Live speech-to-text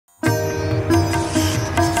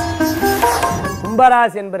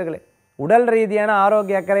கும்பராசி என்பர்களே, உடல் ரீதியான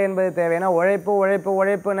ஆரோக்கிய அக்கறை என்பது தேவையான உழைப்பு உழைப்பு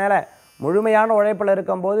உழைப்புனால முழுமையான உழைப்பில்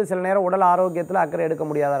இருக்கும்போது சில நேரம் உடல் ஆரோக்கியத்தில் அக்கறை எடுக்க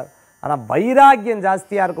முடியாத. ஆனால் வைராக்கியம்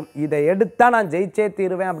ஜாஸ்தியாக இருக்கும். இதை எடுத்தால் நான் ஜெயிச்சே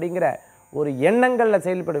தீருவேன் அப்படிங்கிற ஒரு எண்ணங்களில்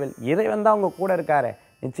செயல்படுவேன். இறைவன் தான் உங்கள் கூட இருக்காரு,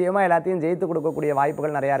 நிச்சயமாக எல்லாத்தையும் ஜெயித்து கொடுக்கக்கூடிய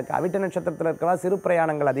வாய்ப்புகள் நிறையா இருக்குது. அவிட்ட நட்சத்திரத்தில் இருக்கிறவா சிறு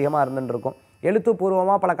பிரயாணங்கள் அதிகமாக இருந்துட்டு இருக்கும்.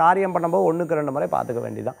 எழுத்துப்பூர்வமாக பல காரியம் பண்ணும்போது 1க்கு 2 முறை பார்த்துக்க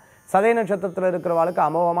வேண்டியதான். சதய நட்சத்திரத்தில் இருக்கிறவாளுக்கு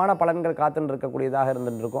அமோகமான பலன்கள் காத்துன்னு இருக்கக்கூடியதாக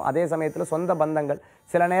இருந்துட்டு இருக்கும். அதே சமயத்தில் சொந்த பந்தங்கள்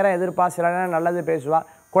சில நேரம் எதிர்ப்பா, சில நேரம் நல்லது பேசுவா.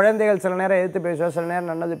 குழந்தைகள் சில நேரம் எதிர்த்து பேசுவா, சில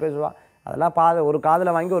நேரம் நல்லது பேசுவா. அதெல்லாம் ஒரு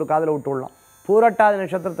காதில் வாங்கி ஒரு காதில் விட்டு விடலாம். பூரட்டாதி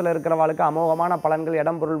நட்சத்திரத்தில் இருக்கிறவாளுக்கு அமோகமான பலன்கள்,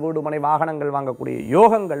 இடம் பொருள் வீடு மனை வாகனங்கள் வாங்கக்கூடிய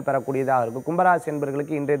யோகங்கள் பெறக்கூடியதாக இருக்கும். கும்பராசி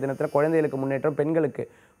என்பர்களுக்கு இன்றைய தினத்தில் குழந்தைகளுக்கு முன்னேற்றம், பெண்களுக்கு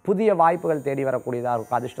புதிய வாய்ப்புகள் தேடி வரக்கூடியதாக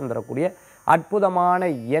இருக்கும். அதிர்ஷ்டம் தரக்கூடிய அற்புதமான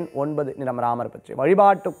எண் 9, நிறம் ராமர் பச்சை.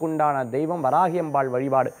 வழிபாட்டுக்குண்டான தெய்வம் வராகியம்பாள்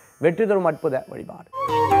வழிபாடு. வெற்றி தரும் அற்புத வழிபாடு.